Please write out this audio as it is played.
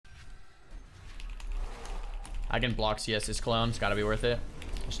I can block CS's clone. It's gotta be worth it.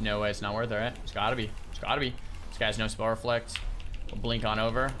 There's no way it's not worth it, right? It's gotta be. It's gotta be. This guy has no spell reflect. We'll blink on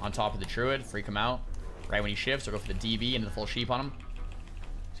over on top of the druid, freak him out. Right when he shifts, we'll go for the DB into the full sheep on him.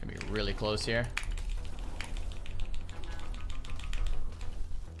 It's gonna be really close here.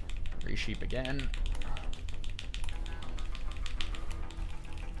 Re-sheep again.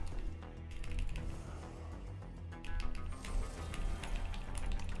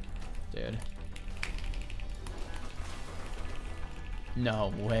 Dude.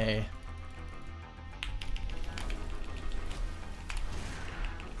 No way.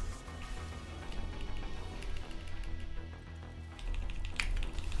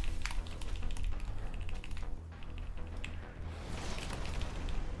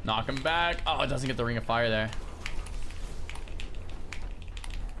 Knock him back. Oh, it doesn't get the ring of fire there.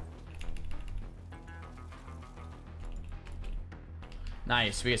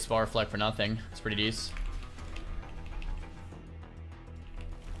 Nice. We get spell reflect for nothing. It's pretty decent.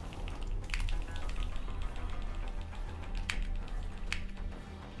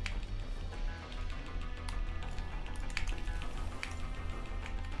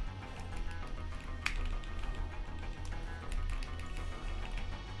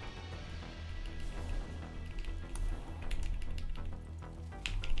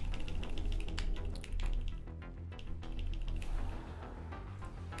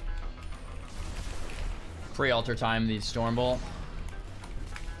 Pre-altar time the Stormbolt.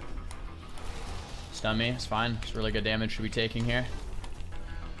 Stun me, it's fine. It's really good damage to be taking here.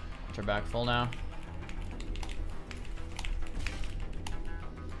 Altar back full now.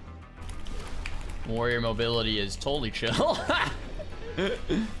 Warrior mobility is totally chill.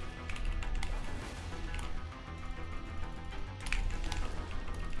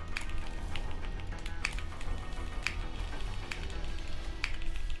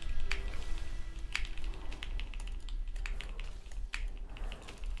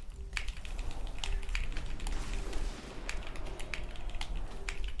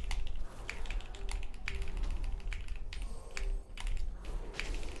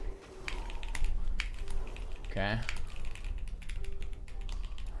 Okay.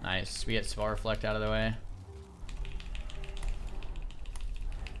 Nice. We get spell reflect out of the way.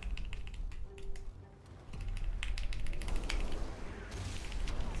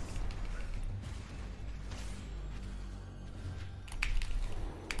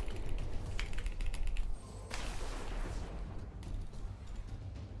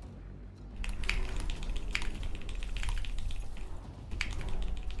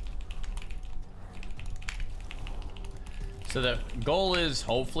 So the goal is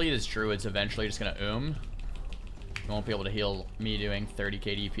hopefully this druid's eventually just gonna You won't be able to heal me doing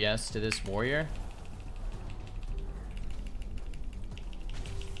 30k DPS to this warrior.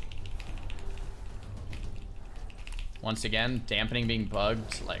 Once again, dampening being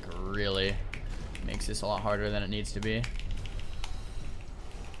bugged like really makes this a lot harder than it needs to be.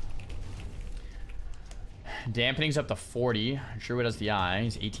 Dampening's up to 40. Druid has the eye.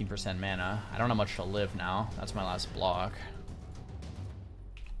 He's 18% mana. I don't have much to live now. That's my last block.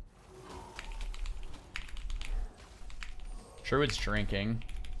 Druid's drinking.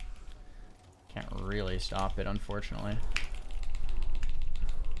 Can't really stop it, unfortunately.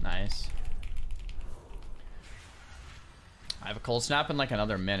 Nice. I have a cold snap in like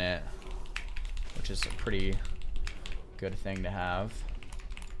another minute, which is a pretty good thing to have.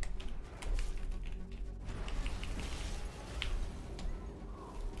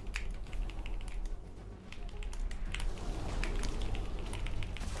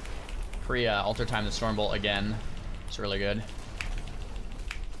 Altar time the Stormbolt again. It's really good.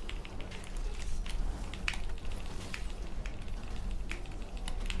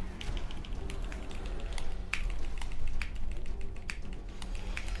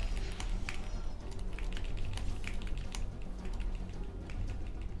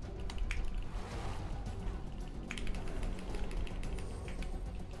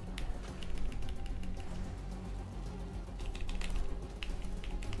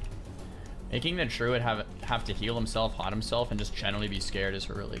 Making the druid have to heal himself, hot himself, and just generally be scared is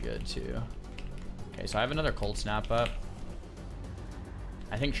really good too. Okay, so I have another cold snap up.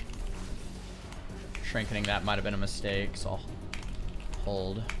 I think shrinking that might have been a mistake, so I'll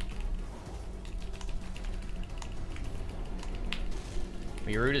hold.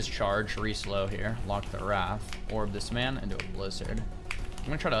 We root his charge, re-slow here, lock the Wrath, orb this man, and do a Blizzard. I'm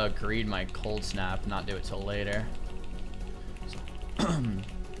gonna try to greed my cold snap, not do it till later. So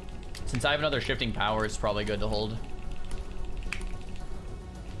since I have another shifting power, it's probably good to hold.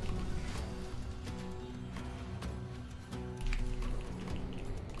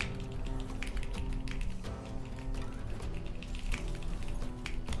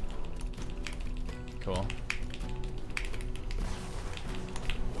 Cool.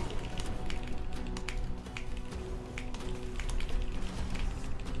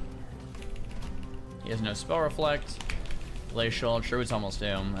 He has no spell reflect. Glacial. Druid's almost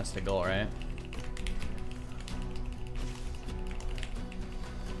doom. That's the goal, right?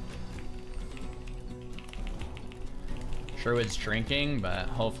 Druid's drinking, but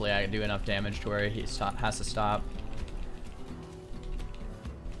hopefully I do enough damage to where he has to stop.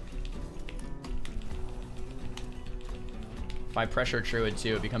 If I pressure Druid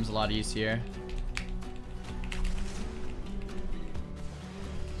too, it becomes a lot easier.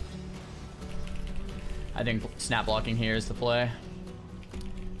 I think snap blocking here is the play.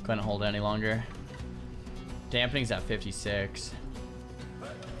 Couldn't hold it any longer. Dampening's at 56.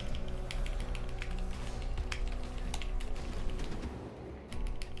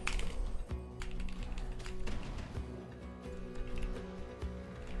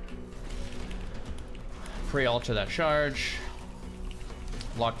 Pre-alter that charge.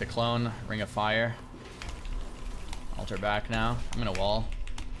 Lock the clone. Ring of Fire. Alter back now. I'm gonna wall.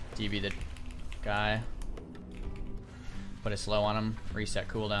 DB the guy. Put a slow on him. Reset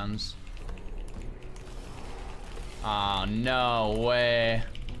cooldowns. Oh, no way.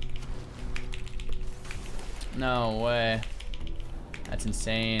 No way. That's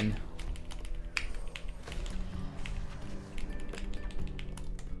insane.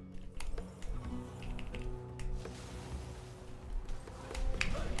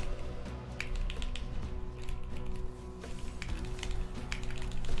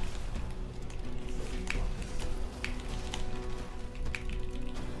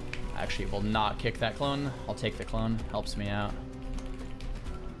 Actually, will not kick that clone. I'll take the clone. Helps me out.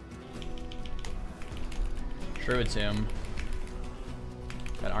 Druid Tomb.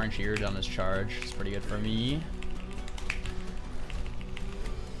 Got Orange Eared on this charge. It's pretty good for me.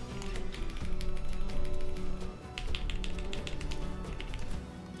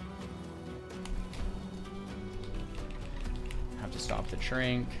 Have to stop the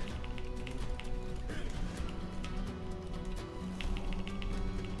shrink.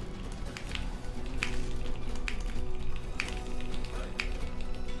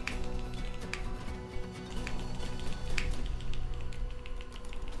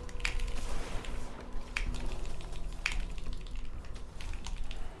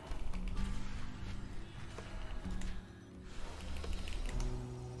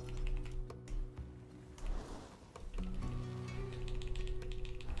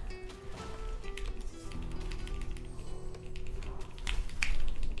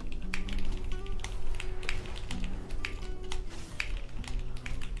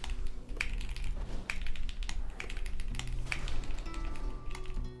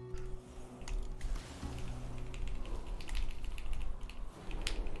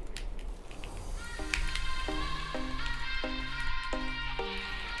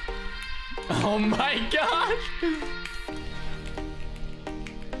 Oh my gosh!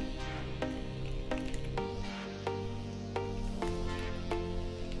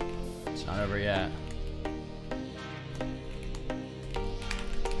 It's not over yet.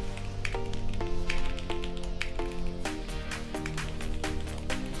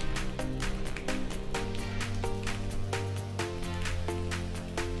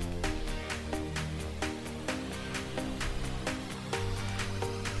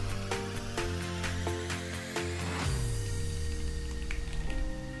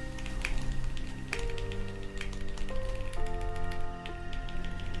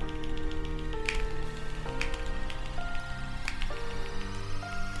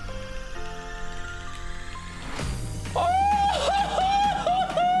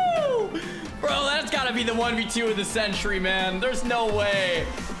 Be the 1v2 of the century, man. There's no way.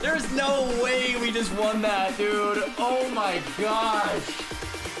 There's no way we just won that, dude. Oh my gosh.